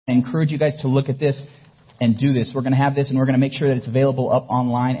I encourage you guys to look at this and do this. We're going to have this, and we're going to make sure that it's available up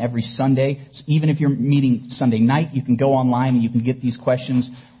online every Sunday. So even if you're meeting Sunday night, you can go online and you can get these questions.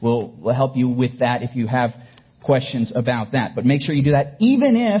 We'll help you with that if you have questions about that. But make sure you do that,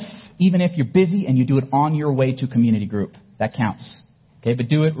 even if you're busy and you do it on your way to community group. That counts. Okay, but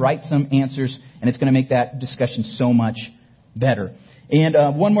do it, write some answers, and it's going to make that discussion so much better. And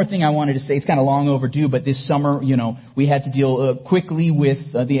one more thing I wanted to say, it's kind of long overdue, but this summer, we had to deal quickly with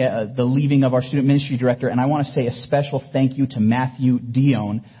the leaving of our student ministry director, and I want to say a special thank you to Matthew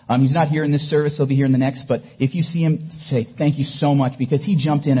Dion. He's not here in this service, he'll be here in the next, but if you see him, say thank you so much, because he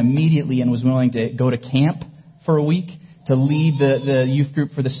jumped in immediately and was willing to go to camp for a week to lead the youth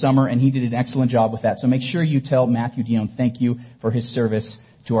group for the summer, and he did an excellent job with that. So make sure you tell Matthew Dion thank you for his service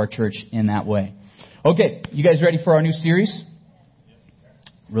to our church in that way. Okay, you guys ready for our new series?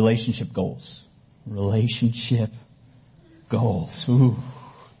 Relationship goals. Relationship goals. Ooh.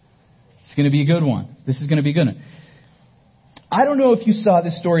 It's going to be a good one. This is going to be a good one. I don't know if you saw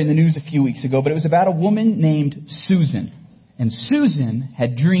this story in the news a few weeks ago, but it was about a woman named Susan. And Susan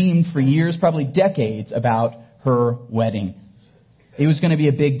had dreamed for years, probably decades, about her wedding. It was going to be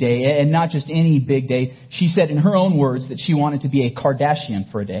a big day, and not just any big day. She said in her own words that she wanted to be a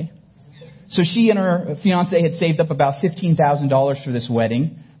Kardashian for a day. So she and her fiancé had saved up about $15,000 for this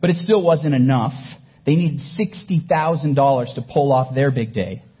wedding, but it still wasn't enough. They needed $60,000 to pull off their big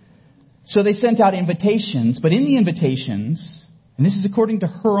day. So they sent out invitations, but in the invitations, and this is according to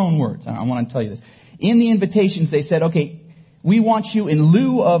her own words, I want to tell you this. In the invitations, they said, okay, we want you in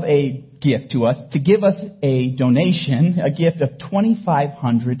lieu of a gift to us to give us a donation, a gift of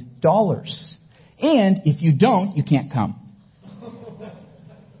 $2,500. And if you don't, you can't come.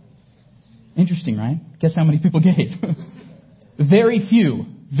 Interesting, right? Guess how many people gave? Very few.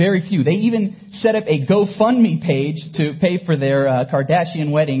 Very few. They even set up a GoFundMe page to pay for their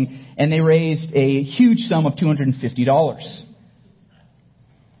Kardashian wedding, and they raised a huge sum of $250.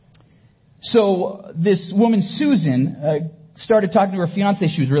 So this woman, Susan, started talking to her fiancé.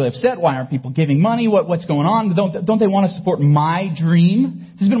 She was really upset. Why aren't people giving money? What's going on? Don't they want to support my dream?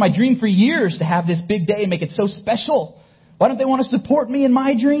 This has been my dream for years, to have this big day and make it so special. Why don't they want to support me in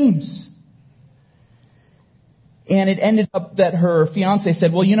my dreams? And it ended up that her fiancé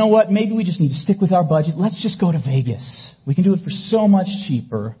said, well, you know what? Maybe we just need to stick with our budget. Let's just go to Vegas. We can do it for so much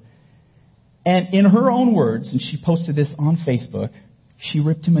cheaper. And in her own words, and she posted this on Facebook, she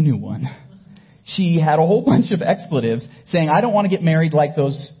ripped him a new one. She had a whole bunch of expletives saying, I don't want to get married like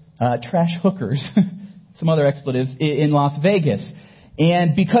those trash hookers, some other expletives, in Las Vegas.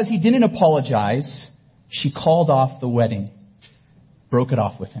 And because he didn't apologize, she called off the wedding, broke it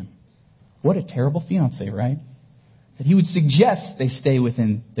off with him. What a terrible fiancé, right? That he would suggest they stay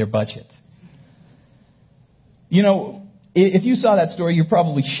within their budget. If you saw that story, you're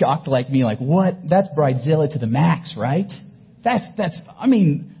probably shocked like me, like, what? That's Bridezilla to the max, right?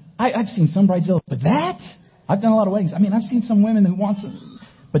 I've seen some Bridezilla, but that? I've done a lot of weddings. I've seen some women who want some,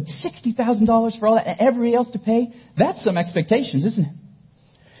 but $60,000 for all that and everybody else to pay? That's some expectations, isn't it?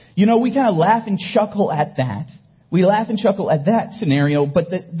 We kind of laugh and chuckle at that. We laugh and chuckle at that scenario, but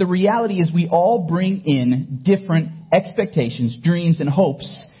the reality is we all bring in different expectations, dreams, and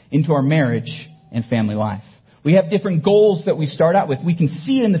hopes into our marriage and family life. We have different goals that we start out with. We can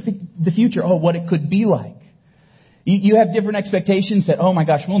see in the future, what it could be like. You have different expectations that, oh my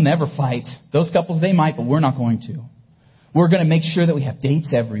gosh, we'll never fight. Those couples, they might, but we're not going to. We're going to make sure that we have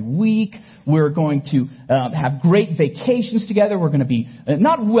dates every week. We're going to have great vacations together. We're going to be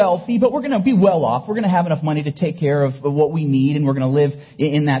not wealthy, but we're going to be well off. We're going to have enough money to take care of what we need, and we're going to live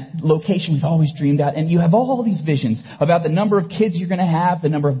in that location we've always dreamed out. And you have all these visions about the number of kids you're going to have, the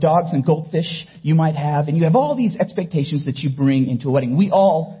number of dogs and goldfish you might have, and you have all these expectations that you bring into a wedding. We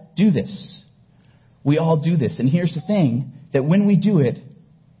all do this. We all do this. And here's the thing, that when we do it,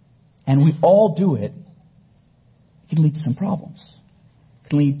 and we all do it, it can lead to some problems. It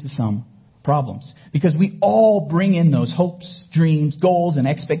can lead to some problems. Because we all bring in those hopes, dreams, goals, and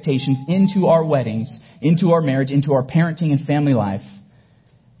expectations into our weddings, into our marriage, into our parenting and family life.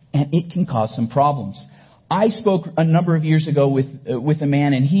 And it can cause some problems. I spoke a number of years ago with a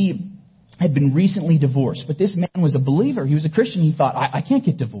man, and he had been recently divorced. But this man was a believer. He was a Christian. He thought, I can't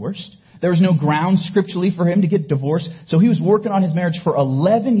get divorced. There was no ground scripturally for him to get divorced. So he was working on his marriage for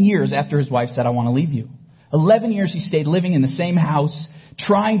 11 years after his wife said, I want to leave you. 11 years he stayed living in the same house,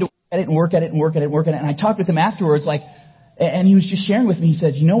 trying to work at it and work at it and work at it and work at it. And I talked with him afterwards, and he was just sharing with me. He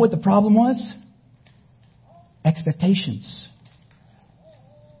says, you know what the problem was? Expectations.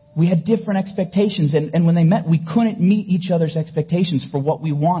 We had different expectations, and when they met, we couldn't meet each other's expectations for what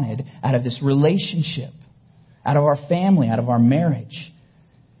we wanted out of this relationship, out of our family, out of our marriage.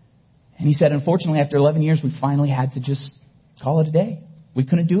 And he said, unfortunately, after 11 years, we finally had to just call it a day. We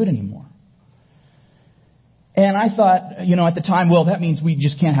couldn't do it anymore. And I thought, at the time, well, that means we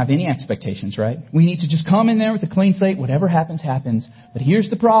just can't have any expectations, right? We need to just come in there with a clean slate. Whatever happens, happens. But here's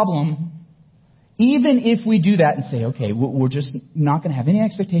the problem. Even if we do that and say, okay, we're just not going to have any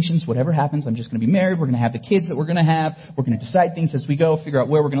expectations. Whatever happens, I'm just going to be married. We're going to have the kids that we're going to have. We're going to decide things as we go, figure out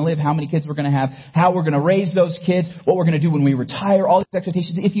where we're going to live, how many kids we're going to have, how we're going to raise those kids, what we're going to do when we retire, all these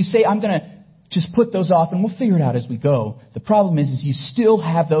expectations. If you say, I'm going to just put those off and we'll figure it out as we go, the problem is you still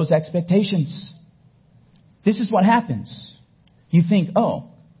have those expectations. This is what happens. You think,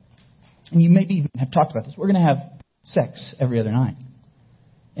 and you maybe even have talked about this, we're going to have sex every other night.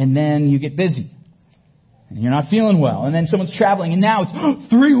 And then you get busy. And you're not feeling well. And then someone's traveling, and now it's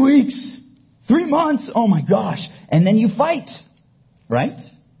 3 weeks, 3 months, oh my gosh. And then you fight, right?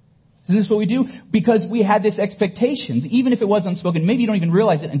 Is this what we do? Because we had this expectations, even if it was unspoken. Maybe you don't even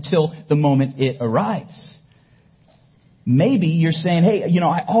realize it until the moment it arrives. Maybe you're saying, hey,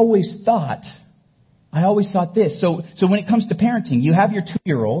 I always thought this. So when it comes to parenting, you have your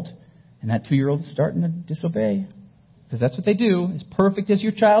 2-year-old, and that 2-year-old is starting to disobey. Because that's what they do. As perfect as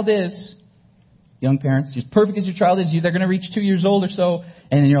your child is, young parents, as perfect as your child is, they're going to reach 2 years old or so,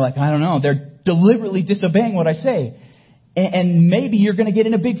 and then you're like, I don't know, they're deliberately disobeying what I say. And maybe you're going to get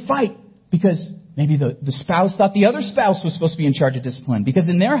in a big fight because maybe the spouse thought the other spouse was supposed to be in charge of discipline. Because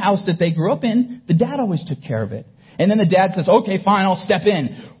in their house that they grew up in, the dad always took care of it. And then the dad says, okay, fine, I'll step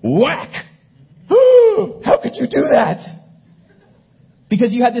in. Whack! How could you do that?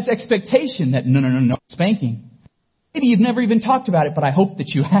 Because you had this expectation that no spanking. Maybe you've never even talked about it, but I hope that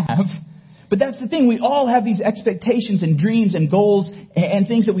you have. But that's the thing. We all have these expectations and dreams and goals and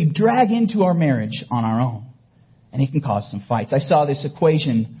things that we drag into our marriage on our own. And it can cause some fights. I saw this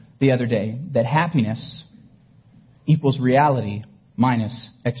equation the other day that happiness equals reality minus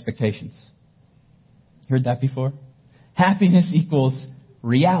expectations. Heard that before? Happiness equals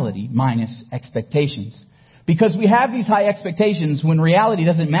reality minus expectations. Because we have these high expectations, when reality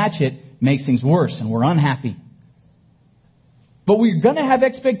doesn't match it, makes things worse and we're unhappy. But we're going to have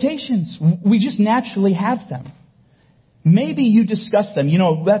expectations. We just naturally have them. Maybe you discuss them.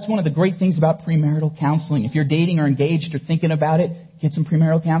 That's one of the great things about premarital counseling. If you're dating or engaged or thinking about it, get some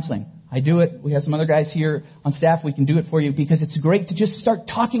premarital counseling. I do it. We have some other guys here on staff. We can do it for you because it's great to just start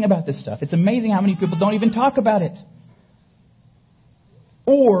talking about this stuff. It's amazing how many people don't even talk about it.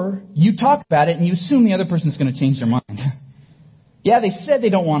 Or you talk about it and you assume the other person's going to change their mind. Yeah, they said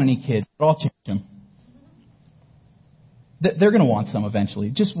they don't want any kids, but I'll change them. They're going to want some eventually.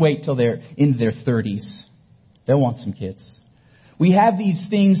 Just wait till they're into their 30s. They'll want some kids. We have these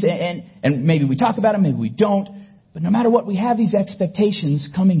things, and maybe we talk about them, maybe we don't. But no matter what, we have these expectations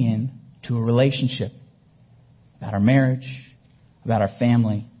coming in to a relationship. About our marriage, about our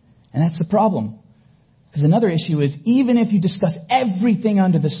family. And that's the problem. Because another issue is, even if you discuss everything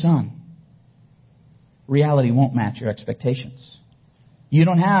under the sun, reality won't match your expectations. You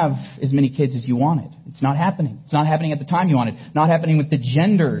don't have as many kids as you wanted. It's not happening. It's not happening at the time you wanted. Not happening with the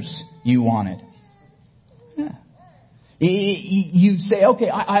genders you wanted. Yeah. You say, okay,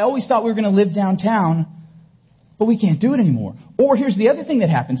 I always thought we were going to live downtown, but we can't do it anymore. Or here's the other thing that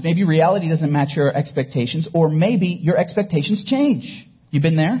happens. Maybe reality doesn't match your expectations, or maybe your expectations change. You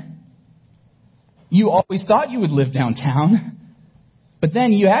been there? You always thought you would live downtown, but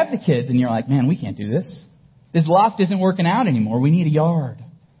then you have the kids and you're like, man, we can't do this. This loft isn't working out anymore. We need a yard.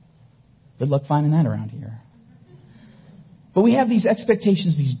 Good luck finding that around here. But we have these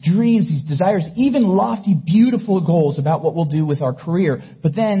expectations, these dreams, these desires, even lofty, beautiful goals about what we'll do with our career.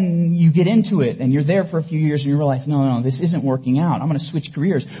 But then you get into it and you're there for a few years and you realize, no, this isn't working out. I'm going to switch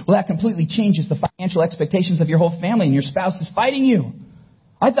careers. Well, that completely changes the financial expectations of your whole family and your spouse is fighting you.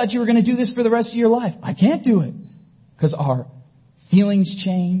 I thought you were going to do this for the rest of your life. I can't do it. Because our feelings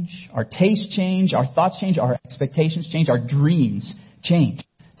change, our tastes change, our thoughts change, our expectations change, our dreams change.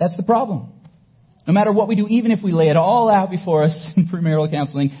 That's the problem. No matter what we do, even if we lay it all out before us in premarital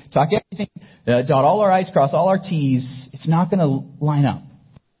counseling, talk everything, dot all our I's, cross all our T's, it's not going to line up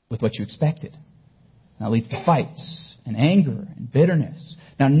with what you expected. That leads to fights and anger and bitterness.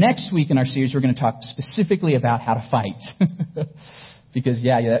 Now, next week in our series, we're going to talk specifically about how to fight. Because,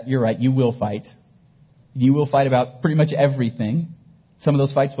 you're right, you will fight. You will fight about pretty much everything. Some of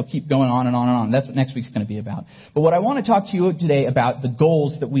those fights will keep going on and on and on. That's what next week's going to be about. But what I want to talk to you today about the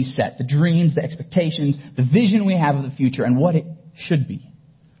goals that we set, the dreams, the expectations, the vision we have of the future, and what it should be.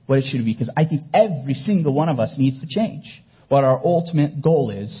 What it should be. Because I think every single one of us needs to change what our ultimate goal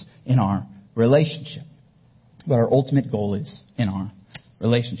is in our relationship. What our ultimate goal is in our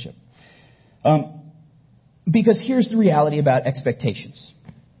relationship. Because here's the reality about expectations.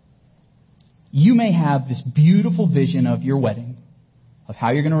 you may have this beautiful vision of your wedding, of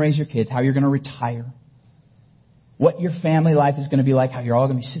how you're going to raise your kids, how you're going to retire, what your family life is going to be like, how you're all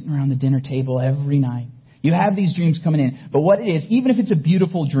going to be sitting around the dinner table every night. You have these dreams coming in. But what it is, even if it's a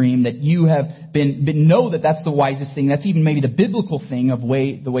beautiful dream that you have know that that's the wisest thing, that's even maybe the biblical thing of the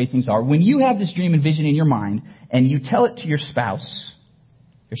way things are. When you have this dream and vision in your mind and you tell it to your spouse,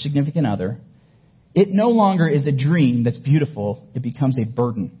 your significant other, it no longer is a dream that's beautiful. It becomes a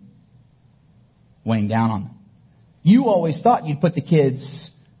burden weighing down on them. You always thought you'd put the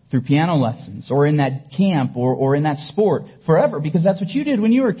kids through piano lessons or in that camp or in that sport forever because that's what you did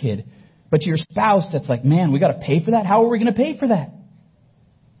when you were a kid. But your spouse that's like, man, we got to pay for that? How are we going to pay for that?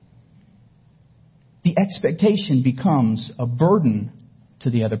 The expectation becomes a burden to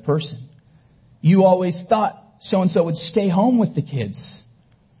the other person. You always thought so-and-so would stay home with the kids.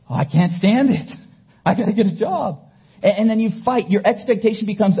 Oh, I can't stand it. I got to get a job. And then you fight. Your expectation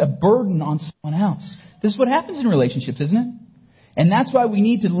becomes a burden on someone else. This is what happens in relationships, isn't it? And that's why we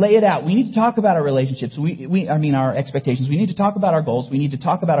need to lay it out. We need to talk about our relationships. Our expectations. We need to talk about our goals. We need to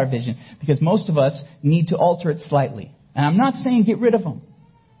talk about our vision because most of us need to alter it slightly. And I'm not saying get rid of them.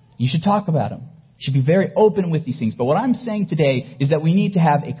 You should talk about them. You should be very open with these things. But what I'm saying today is that we need to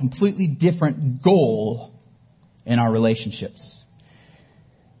have a completely different goal in our relationships.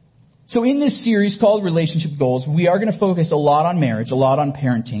 So in this series called Relationship Goals, we are going to focus a lot on marriage, a lot on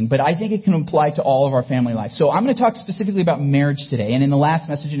parenting, but I think it can apply to all of our family life. So I'm going to talk specifically about marriage today, and in the last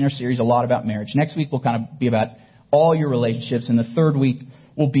message in our series, a lot about marriage. Next week will kind of be about all your relationships, and the third week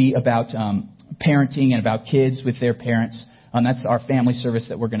will be about parenting and about kids with their parents. That's our family service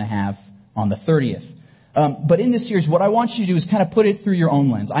that we're going to have on the 30th. But in this series, what I want you to do is kind of put it through your own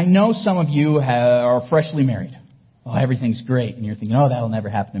lens. I know some of you are freshly married. Oh, everything's great, and you're thinking, oh, that'll never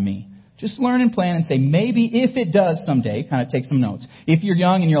happen to me. Just learn and plan and say, maybe if it does someday, kind of take some notes. If you're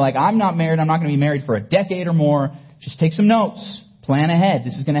young and you're like, I'm not married, I'm not going to be married for a decade or more, just take some notes. Plan ahead.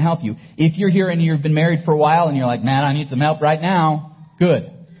 This is going to help you. If you're here and you've been married for a while and you're like, man, I need some help right now,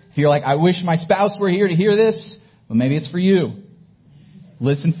 good. If you're like, I wish my spouse were here to hear this, well, maybe it's for you.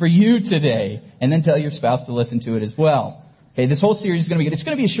 Listen for you today. And then tell your spouse to listen to it as well. Okay, this whole series is going to be good. It's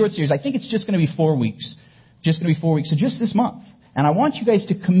going to be a short series. I think it's just going to be 4 weeks. Just going to be 4 weeks. So just this month. And I want you guys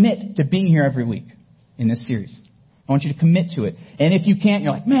to commit to being here every week in this series. I want you to commit to it. And if you can't,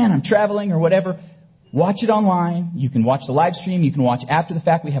 you're like, man, I'm traveling or whatever, watch it online. You can watch the live stream. You can watch after the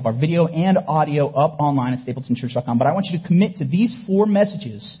fact. We have our video and audio up online at staplesonchurch.com. But I want you to commit to these 4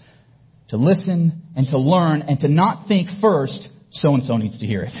 messages to listen and to learn and to not think first, so-and-so needs to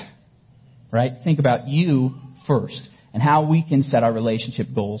hear it. Right? Think about you first and how we can set our relationship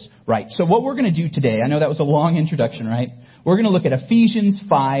goals right. So what we're going to do today, I know that was a long introduction, right? We're going to look at Ephesians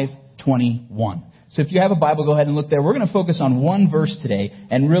 5:21. So if you have a Bible, go ahead and look there. We're going to focus on one verse today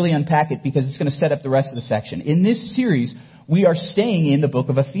and really unpack it because it's going to set up the rest of the section. In this series, we are staying in the book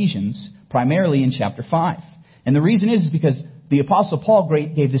of Ephesians, primarily in chapter 5. And the reason is because the Apostle Paul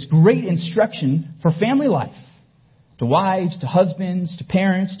gave this great instruction for family life. To wives, to husbands, to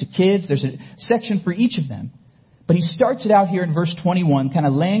parents, to kids. There's a section for each of them. But he starts it out here in verse 21, kind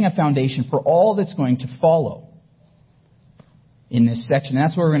of laying a foundation for all that's going to follow in this section. And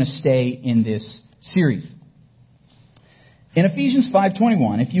that's where we're going to stay in this series. In Ephesians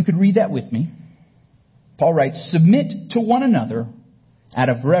 5:21, if you could read that with me, Paul writes, submit to one another out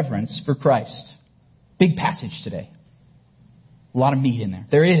of reverence for Christ. Big passage today. A lot of meat in there.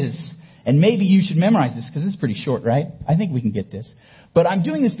 There is. And maybe you should memorize this because it's pretty short, right? I think we can get this. But I'm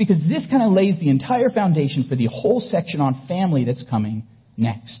doing this because this kind of lays the entire foundation for the whole section on family that's coming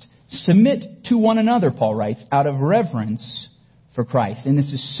next. Submit to one another, Paul writes, out of reverence for Christ. And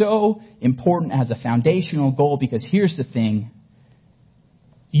this is so important as a foundational goal because here's the thing.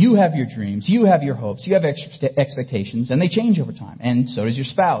 You have your dreams, you have your hopes, you have expectations, and they change over time. And so does your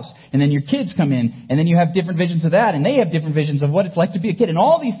spouse. And then your kids come in, and then you have different visions of that, and they have different visions of what it's like to be a kid. And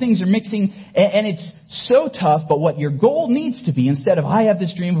all these things are mixing, and it's so tough. But what your goal needs to be, instead of I have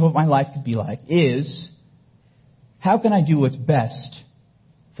this dream of what my life could be like, is how can I do what's best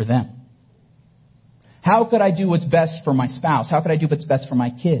for them? How could I do what's best for my spouse? How could I do what's best for my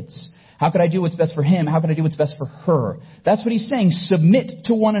kids? How could I do what's best for him? How could I do what's best for her? That's what he's saying. Submit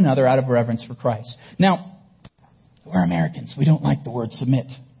to one another out of reverence for Christ. Now, we're Americans. We don't like the word submit.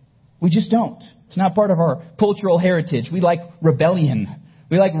 We just don't. It's not part of our cultural heritage. We like rebellion.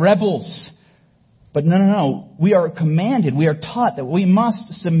 We like rebels. But no. We are commanded. We are taught that we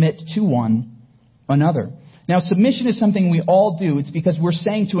must submit to one another. Now, submission is something we all do. It's because we're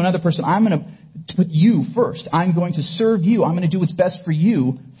saying to another person, I'm going to put you first. I'm going to serve you. I'm going to do what's best for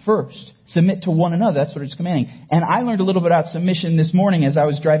you first. Submit to one another. That's what it's commanding. And I learned a little bit about submission this morning as I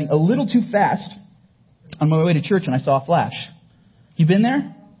was driving a little too fast on my way to church and I saw a flash. You been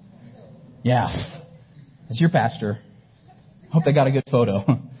there? Yeah. As your pastor. Hope they got a good photo.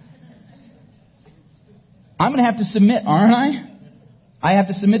 I'm going to have to submit, aren't I? I have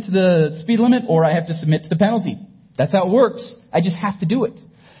to submit to the speed limit or I have to submit to the penalty. That's how it works. I just have to do it.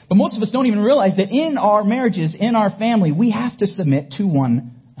 But most of us don't even realize that in our marriages, in our family, we have to submit to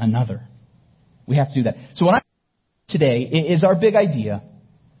one another. We have to do that. So what I today is our big idea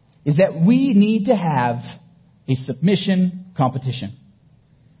is that we need to have a submission competition.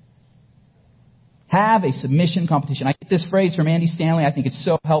 Have a submission competition. I get this phrase from Andy Stanley. I think it's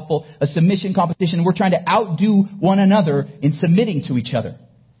so helpful. A submission competition. We're trying to outdo one another in submitting to each other.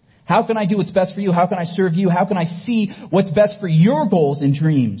 How can I do what's best for you? How can I serve you? How can I see what's best for your goals and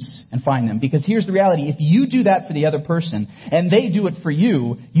dreams and find them? Because here's the reality. If you do that for the other person and they do it for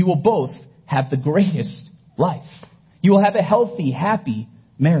you, you will both have the greatest life. You will have a healthy, happy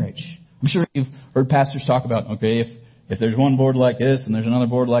marriage. I'm sure you've heard pastors talk about, okay, if there's one board like this and there's another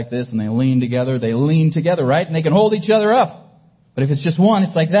board like this and they lean together, right? And they can hold each other up. But if it's just one,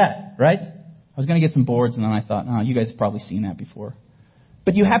 it's like that, right? I was going to get some boards and then I thought, you guys have probably seen that before.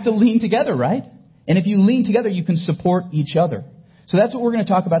 But you have to lean together, right? And if you lean together, you can support each other. So that's what we're going to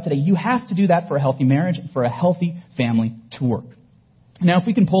talk about today. You have to do that for a healthy marriage and for a healthy family to work. Now, if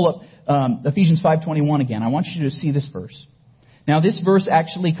we can pull up Ephesians 5:21 again, I want you to see this verse. Now, this verse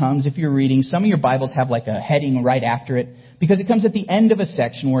actually comes, if you're reading, some of your Bibles have like a heading right after it, because it comes at the end of a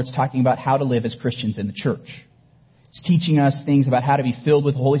section where it's talking about how to live as Christians in the church. It's teaching us things about how to be filled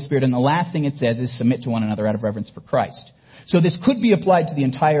with the Holy Spirit, and the last thing it says is submit to one another out of reverence for Christ. So this could be applied to the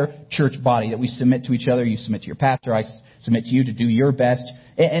entire church body, that we submit to each other. You submit to your pastor. I submit to you to do your best.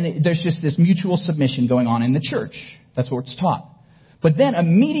 And there's just this mutual submission going on in the church. That's what it's taught. But then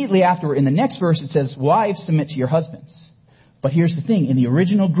immediately after, in the next verse, it says, wives, submit to your husbands. But here's the thing. In the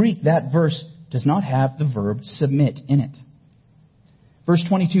original Greek, that verse does not have the verb submit in it. Verse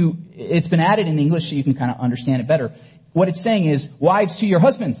 22, it's been added in English so you can kind of understand it better. What it's saying is, wives to your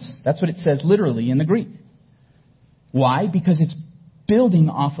husbands. That's what it says literally in the Greek. Why? Because it's building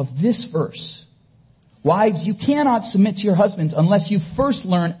off of this verse. Wives, you cannot submit to your husbands unless you first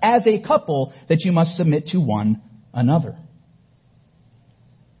learn as a couple that you must submit to one another.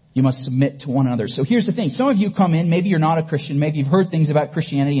 You must submit to one another. So here's the thing. Some of you come in, maybe you're not a Christian, maybe you've heard things about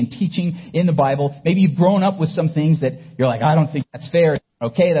Christianity and teaching in the Bible. Maybe you've grown up with some things that you're like, I don't think that's fair.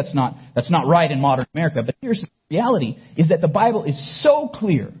 Okay, that's not right in modern America. But here's the reality, is that the Bible is so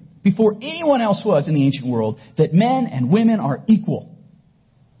clear before anyone else was in the ancient world, that men and women are equal.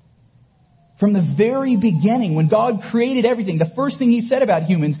 From the very beginning, when God created everything, the first thing He said about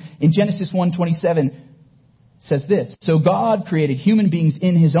humans in Genesis 1:27 says this. So God created human beings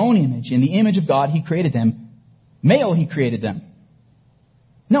in His own image. In the image of God, He created them. Male, He created them.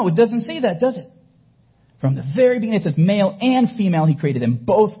 No, it doesn't say that, does it? From the very beginning, it says male and female, He created them.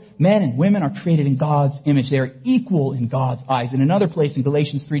 Both men and women are created in God's image. They are equal in God's eyes. In another place, in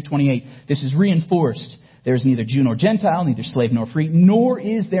Galatians 3:28, this is reinforced. There is neither Jew nor Gentile, neither slave nor free, nor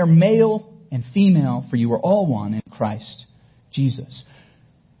is there male and female, for you are all one in Christ Jesus.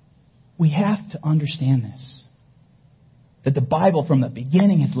 We have to understand this. That the Bible from the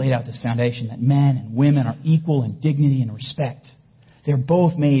beginning has laid out this foundation that men and women are equal in dignity and respect. They're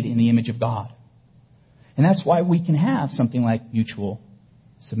both made in the image of God. And that's why we can have something like mutual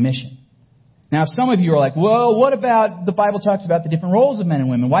submission. Now, if some of you are like, well, what about the Bible talks about the different roles of men and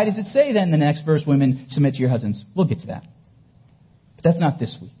women? Why does it say then in the next verse, women, submit to your husbands? We'll get to that. But that's not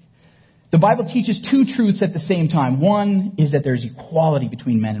this week. The Bible teaches two truths at the same time. One is that there's equality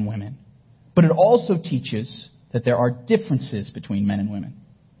between men and women. But it also teaches that there are differences between men and women.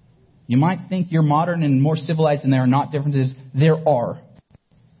 You might think you're modern and more civilized and there are not differences. There are.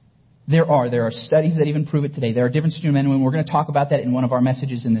 There are studies that even prove it today. There are differences between men and women. We're going to talk about that in one of our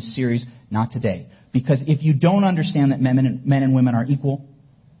messages in this series, not today. Because if you don't understand that men and women are equal,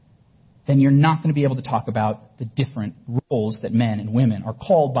 then you're not going to be able to talk about the different roles that men and women are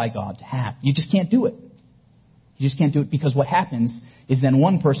called by God to have. You just can't do it. You just can't do it because what happens is then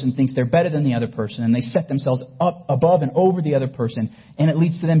one person thinks they're better than the other person and they set themselves up above and over the other person, and it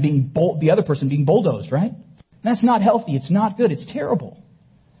leads to them being the other person being bulldozed, right? And that's not healthy. It's not good. It's terrible.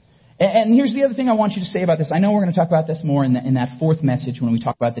 And here's the other thing I want you to say about this. I know we're going to talk about this more in that fourth message when we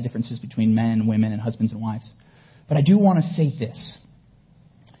talk about the differences between men and women and husbands and wives. But I do want to say this,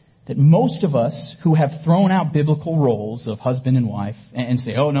 that most of us who have thrown out biblical roles of husband and wife and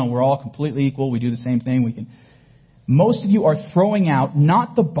say, oh no, we're all completely equal, we do the same thing, most of you are throwing out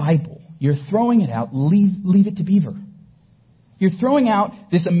not the Bible, you're throwing it out, leave it to Beaver. You're throwing out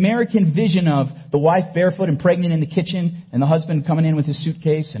this American vision of the wife barefoot and pregnant in the kitchen and the husband coming in with his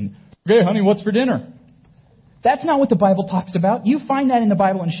suitcase and, "Okay, honey, what's for dinner?" That's not what the Bible talks about. You find that in the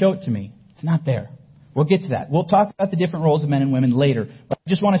Bible and show it to me. It's not there. We'll get to that. We'll talk about the different roles of men and women later. But I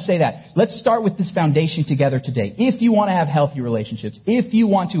just want to say that. Let's start with this foundation together today. If you want to have healthy relationships, if you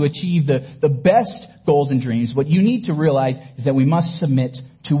want to achieve the best goals and dreams, what you need to realize is that we must submit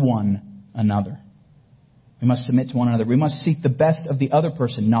to one another. We must submit to one another. We must seek the best of the other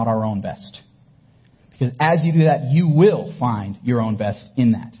person, not our own best. Because as you do that, you will find your own best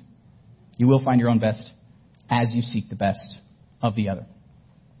in that. You will find your own best as you seek the best of the other.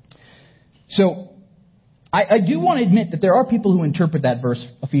 So, I do want to admit that there are people who interpret that verse,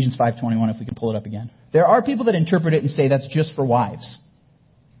 Ephesians 5:21, if we can pull it up again. There are people that interpret it and say that's just for wives.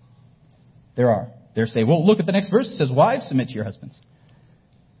 There are. They say, well, look at the next verse. It says, wives, submit to your husbands.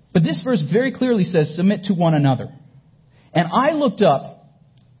 But this verse very clearly says, submit to one another. And I looked up,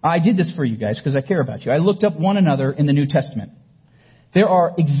 I did this for you guys because I care about you. I looked up one another in the New Testament. There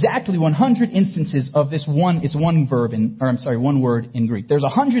are exactly 100 instances of this one, it's one word in Greek. There's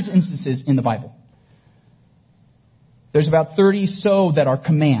 100 instances in the Bible. There's about 30 so that are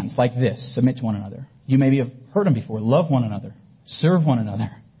commands like this. Submit to one another. You maybe have heard them before. Love one another. Serve one another.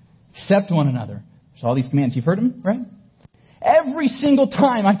 Accept one another. There's all these commands. You've heard them, right? Every single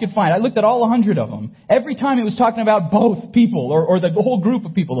time I could find, I looked at all 100 of them. Every time it was talking about both people or the whole group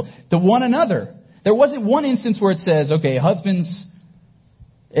of people to one another. There wasn't one instance where it says, okay, husbands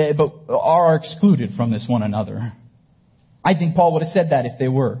but are excluded from this one another. I think Paul would have said that if they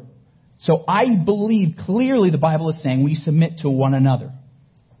were. So I believe clearly the Bible is saying we submit to one another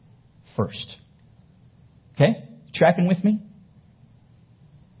first. Okay? Tracking with me?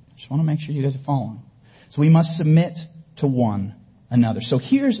 Just want to make sure you guys are following. So we must submit to one another. So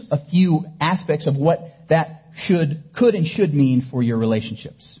here's a few aspects of what that could and should mean for your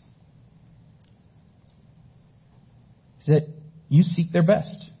relationships. Is that you seek their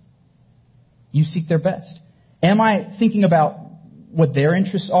best. You seek their best. Am I thinking about what their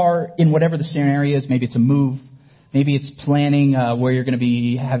interests are in whatever the scenario is? Maybe it's a move. Maybe it's planning where you're going to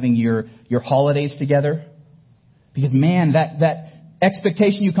be having your holidays together. Because, man, that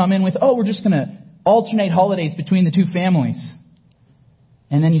expectation you come in with, we're just going to alternate holidays between the two families.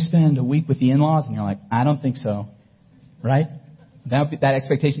 And then you spend a week with the in-laws and you're like, I don't think so. Right? That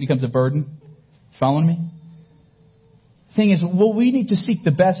expectation becomes a burden. Following me? The thing is, we need to seek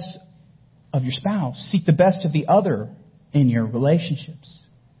the best of your spouse. Seek the best of the other in your relationships.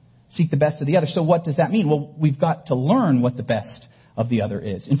 Seek the best of the other. So what does that mean? Well, we've got to learn what the best of the other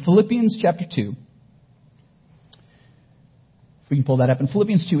is. In Philippians chapter 2, if we can pull that up. In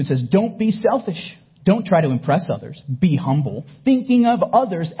Philippians 2, it says, don't be selfish. Don't try to impress others. Be humble, thinking of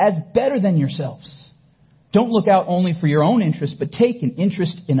others as better than yourselves. Don't look out only for your own interests, but take an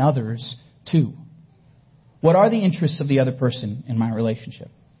interest in others too. What are the interests of the other person in my relationship?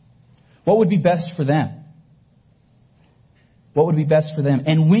 What would be best for them? What would be best for them?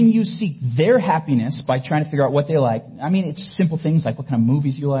 And when you seek their happiness by trying to figure out what they like, it's simple things like what kind of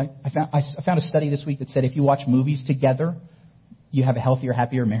movies you like. I found a study this week that said if you watch movies together, you have a healthier,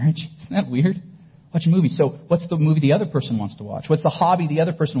 happier marriage. Isn't that weird? Watch movies. So what's the movie the other person wants to watch? What's the hobby the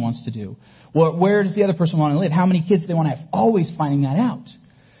other person wants to do? Where does the other person want to live? How many kids do they want to have? Always finding that out.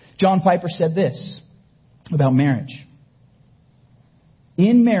 John Piper said this about marriage.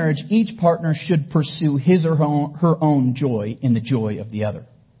 In marriage, each partner should pursue his or her own joy in the joy of the other.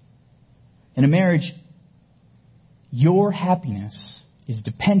 In a marriage, your happiness is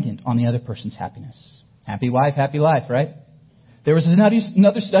dependent on the other person's happiness. Happy wife, happy life, right? There was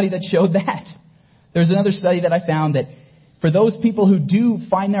another study that showed that. There's another study that I found that for those people who do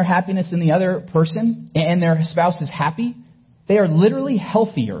find their happiness in the other person and their spouse is happy, they are literally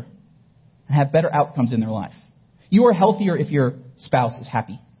healthier and have better outcomes in their life. You are healthier if your spouse is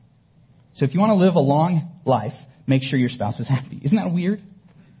happy. So if you want to live a long life, make sure your spouse is happy. Isn't that weird?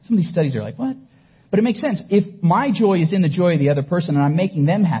 Some of these studies are like, what? But it makes sense. If my joy is in the joy of the other person and I'm making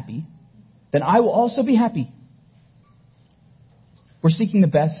them happy, then I will also be happy. We're seeking the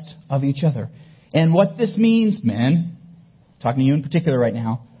best of each other. And what this means, men, talking to you in particular right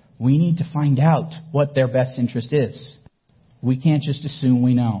now, we need to find out what their best interest is. We can't just assume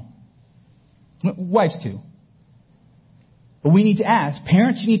we know. Wives too. But we need to ask.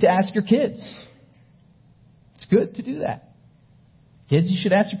 Parents, you need to ask your kids. It's good to do that. Kids, you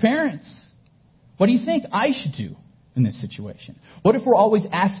should ask your parents. What do you think I should do in this situation? What if we're always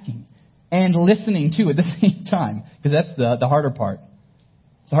asking and listening too at the same time? Because that's the harder part.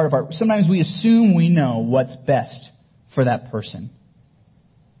 It's the harder part. Sometimes we assume we know what's best for that person.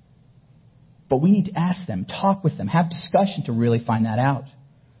 But we need to ask them, talk with them, have discussion to really find that out.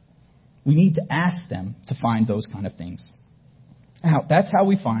 We need to ask them to find those kind of things. Now, that's how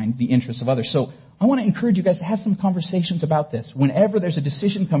we find the interests of others. So I want to encourage you guys to have some conversations about this. Whenever there's a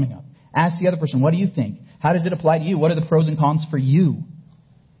decision coming up, ask the other person, what do you think? How does it apply to you? What are the pros and cons for you?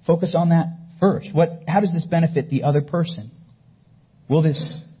 Focus on that first. How does this benefit the other person? Will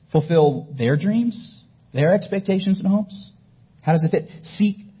this fulfill their dreams, their expectations and hopes? How does it fit?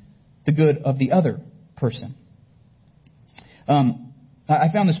 Seek the good of the other person. I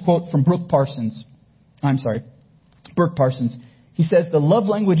found this quote from Brooke Parsons. He says, the love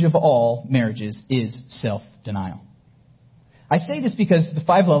language of all marriages is self-denial. I say this because the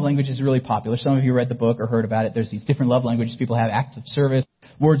 5 love languages is really popular. Some of you read the book or heard about it. There's these different love languages people have: acts of service,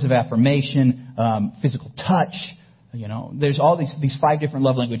 words of affirmation, physical touch. There's all these 5 different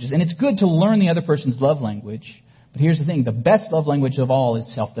love languages. And it's good to learn the other person's love language. But here's the thing. The best love language of all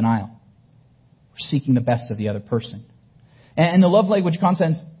is self-denial. We're seeking the best of the other person. And the love language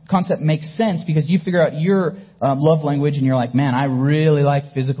concept makes sense because you figure out your love language and you're like, man, I really like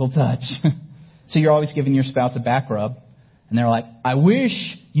physical touch. So you're always giving your spouse a back rub. And they're like, I wish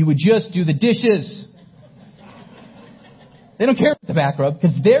you would just do the dishes. They don't care about the back rub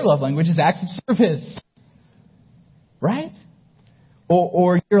because their love language is acts of service. Right?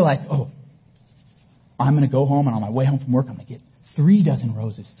 Or you're like, I'm going to go home and on my way home from work, I'm going to get 3 dozen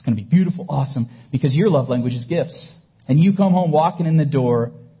roses. It's going to be beautiful, awesome, because your love language is gifts. And you come home walking in the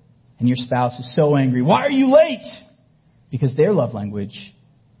door and your spouse is so angry. Why are you late? Because their love language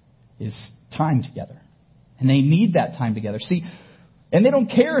is time together. And they need that time together. See, and they don't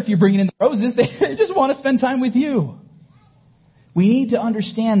care if you're bringing in the roses. They just want to spend time with you. We need to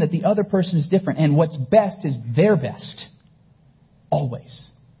understand that the other person is different. And what's best is their best. Always.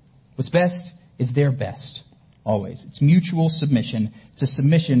 What's best is their best. Always. It's mutual submission. It's a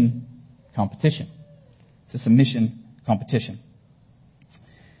submission competition. It's a submission competition.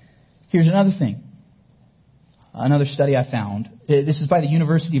 Here's another thing. Another study I found. This is by the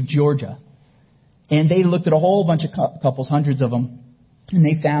University of Georgia. And they looked at a whole bunch of couples, hundreds of them, and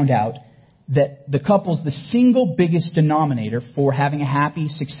they found out that the single biggest denominator for having a happy,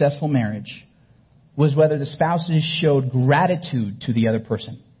 successful marriage was whether the spouses showed gratitude to the other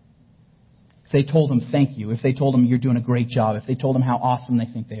person. If they told them thank you, if they told them you're doing a great job, if they told them how awesome they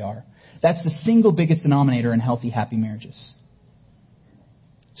think they are. That's the single biggest denominator in healthy, happy marriages.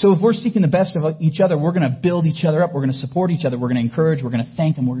 So if we're seeking the best of each other, we're going to build each other up. We're going to support each other. We're going to encourage. We're going to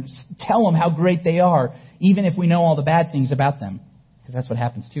thank them. We're going to tell them how great they are, even if we know all the bad things about them. Because that's what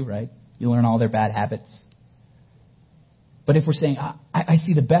happens too, right? You learn all their bad habits. But if we're saying, I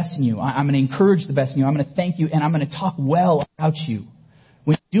see the best in you, I'm going to encourage the best in you, I'm going to thank you, and I'm going to talk well about you.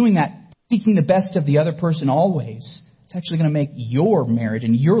 When you're doing that, seeking the best of the other person always, it's actually going to make your marriage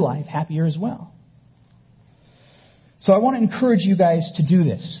and your life happier as well. So I want to encourage you guys to do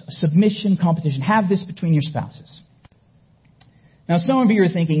this. A submission competition. Have this between your spouses. Now some of you are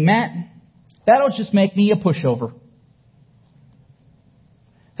thinking, Matt, that'll just make me a pushover.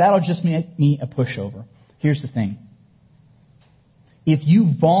 That'll just make me a pushover. Here's the thing. If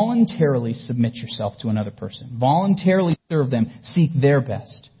you voluntarily submit yourself to another person, voluntarily serve them, seek their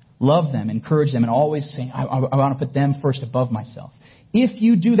best, love them, encourage them, and always say, I want to put them first above myself. If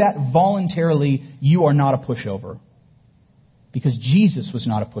you do that voluntarily, you are not a pushover. Because Jesus was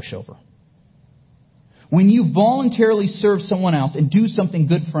not a pushover. When you voluntarily serve someone else and do something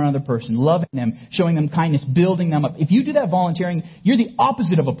good for another person, loving them, showing them kindness, building them up, if you do that volunteering, you're the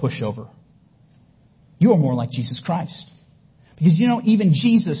opposite of a pushover. You are more like Jesus Christ. Because even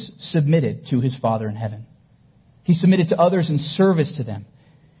Jesus submitted to his Father in heaven. He submitted to others in service to them.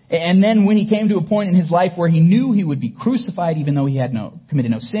 And then when he came to a point in his life where he knew he would be crucified, even though he had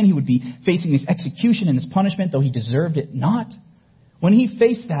committed no sin, he would be facing this execution and this punishment, though he deserved it not. When he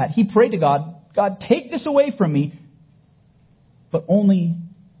faced that, he prayed to God, God, take this away from me, but only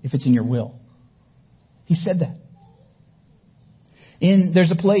if it's in your will. He said that.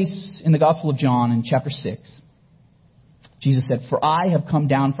 There's a place in the Gospel of John in chapter 6. Jesus said, for I have come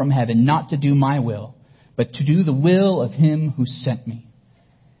down from heaven not to do my will, but to do the will of him who sent me.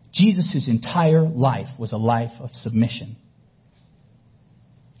 Jesus' entire life was a life of submission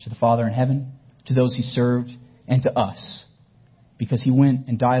to the Father in heaven, to those he served, and to us, because he went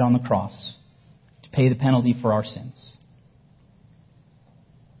and died on the cross to pay the penalty for our sins.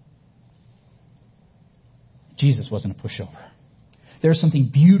 Jesus wasn't a pushover. There's something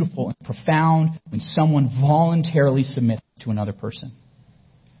beautiful and profound when someone voluntarily submits to another person.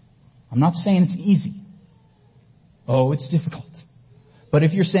 I'm not saying it's easy. Oh, it's difficult. But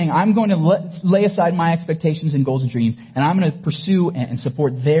if you're saying, I'm going to lay aside my expectations and goals and dreams, and I'm going to pursue and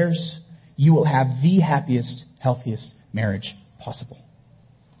support theirs, you will have the happiest, healthiest marriage possible.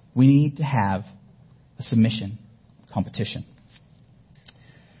 We need to have a submission competition.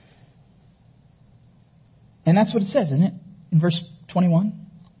 And that's what it says, isn't it? In verse 21.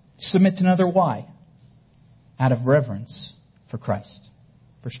 Submit to another. Why? Out of reverence for Christ.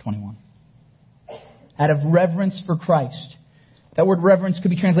 Verse 21. Out of reverence for Christ. That word reverence could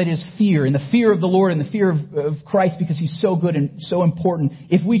be translated as fear. And the fear of the Lord and the fear of Christ, because He's so good and so important.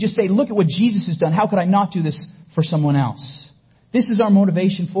 If we just say, look at what Jesus has done, how could I not do this for someone else? This is our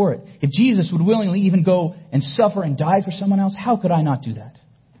motivation for it. If Jesus would willingly even go and suffer and die for someone else, how could I not do that?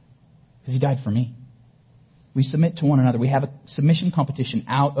 Because He died for me. We submit to one another. We have a submission competition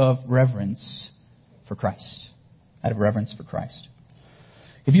out of reverence for Christ. Out of reverence for Christ.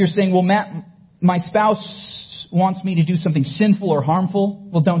 If you're saying, well, Matt, my spouse wants me to do something sinful or harmful,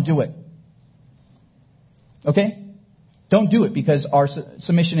 well, don't do it. Okay? Don't do it, because our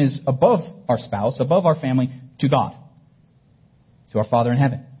submission is above our spouse, above our family, to God. To our Father in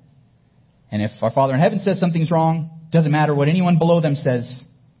heaven. And if our Father in heaven says something's wrong, doesn't matter what anyone below them says,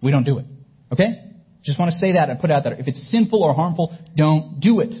 we don't do it. Okay? Just want to say that and put it out there. If it's sinful or harmful, don't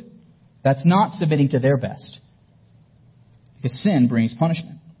do it. That's not submitting to their best. Because sin brings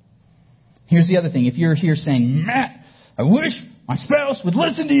punishment. Here's the other thing. If you're here saying, Matt, I wish my spouse would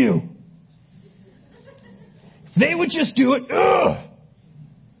listen to you. If they would just do it. Ugh.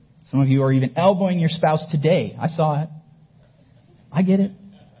 Some of you are even elbowing your spouse today. I saw it. I get it.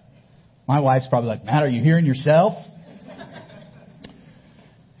 My wife's probably like, Matt, are you hearing yourself?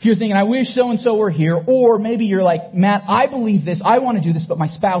 If you're thinking, I wish so-and-so were here, or maybe you're like, Matt, I believe this, I want to do this, but my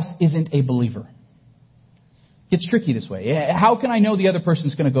spouse isn't a believer. It gets tricky this way. How can I know the other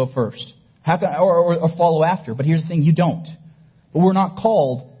person's going to go first? How can or follow after? But here's the thing, you don't. But we're not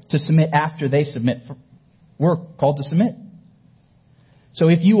called to submit after they submit. We're called to submit. So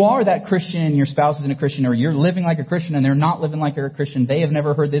if you are that Christian and your spouse isn't a Christian, or you're living like a Christian and they're not living like a Christian, they have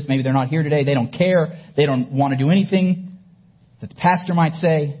never heard this, maybe they're not here today, they don't care, they don't want to do anything that the pastor might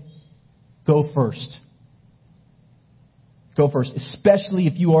say, go first. Go first, especially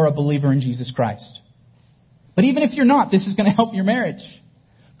if you are a believer in Jesus Christ. But even if you're not, this is going to help your marriage.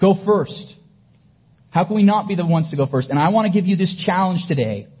 Go first. How can we not be the ones to go first? And I want to give you this challenge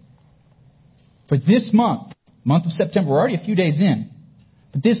today. For this month of September, we're already a few days in.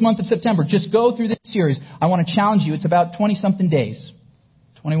 But this month of September, just go through this series. I want to challenge you. It's about 20-something days.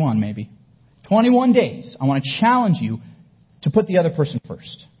 21 maybe. 21 days. I want to challenge you to put the other person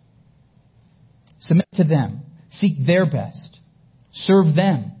first. Submit to them. Seek their best. Serve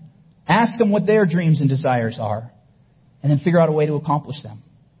them. Ask them what their dreams and desires are. And then figure out a way to accomplish them.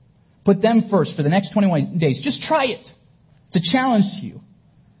 Put them first for the next 21 days. Just try it. It's a challenge to you.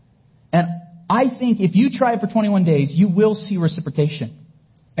 And I think if you try it for 21 days, you will see reciprocation.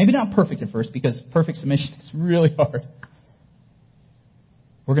 Maybe not perfect at first, because perfect submission is really hard.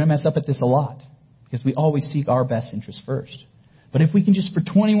 We're going to mess up at this a lot, because we always seek our best interest first. But if we can just for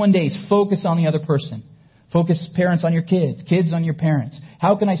 21 days focus on the other person, focus parents on your kids, kids on your parents.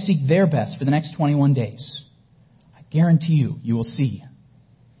 How can I seek their best for the next 21 days? I guarantee you will see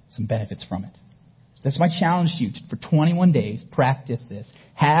some benefits from it. That's my challenge to you. For 21 days, practice this.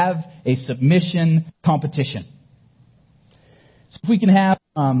 Have a submission competition. So if we can have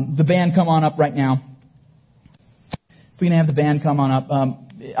the band come on up right now. If we can have the band come on up.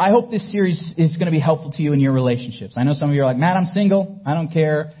 I hope this series is going to be helpful to you in your relationships. I know some of you are like, Matt, I'm single. I don't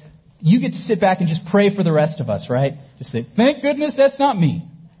care. You get to sit back and just pray for the rest of us, right? Just say, thank goodness that's not me.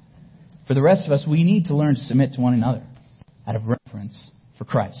 For the rest of us, we need to learn to submit to one another out of reverence for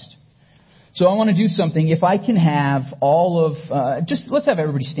Christ. So I want to do something. If I can have all of, let's have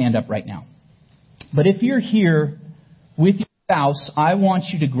everybody stand up right now. But if you're here with your spouse, I want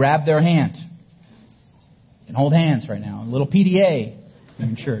you to grab their hand. You can hold hands right now. A little PDA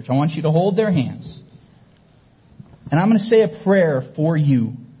in church. I want you to hold their hands. And I'm going to say a prayer for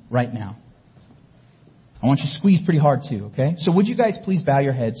you right now. I want you to squeeze pretty hard too, okay? So would you guys please bow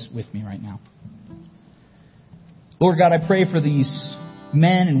your heads with me right now? Lord God, I pray for these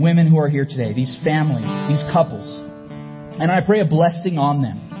men and women who are here today, these families, these couples. And I pray a blessing on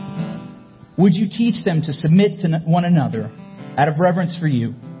them. Would you teach them to submit to one another out of reverence for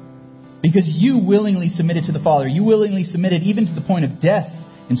you? Because you willingly submitted to the Father. You willingly submitted even to the point of death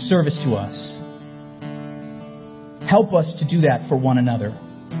in service to us. Help us to do that for one another.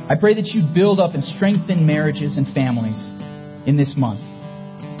 I pray that you build up and strengthen marriages and families in this month.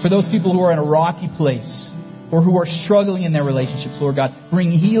 For those people who are in a rocky place or who are struggling in their relationships, Lord God,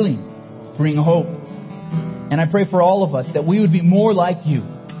 bring healing, bring hope. And I pray for all of us that we would be more like you.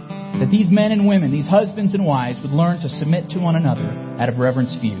 That these men and women, these husbands and wives would learn to submit to one another out of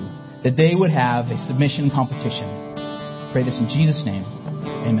reverence for you. that they would have a submission competition. Pray this in Jesus' name.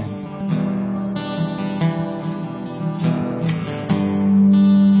 Amen.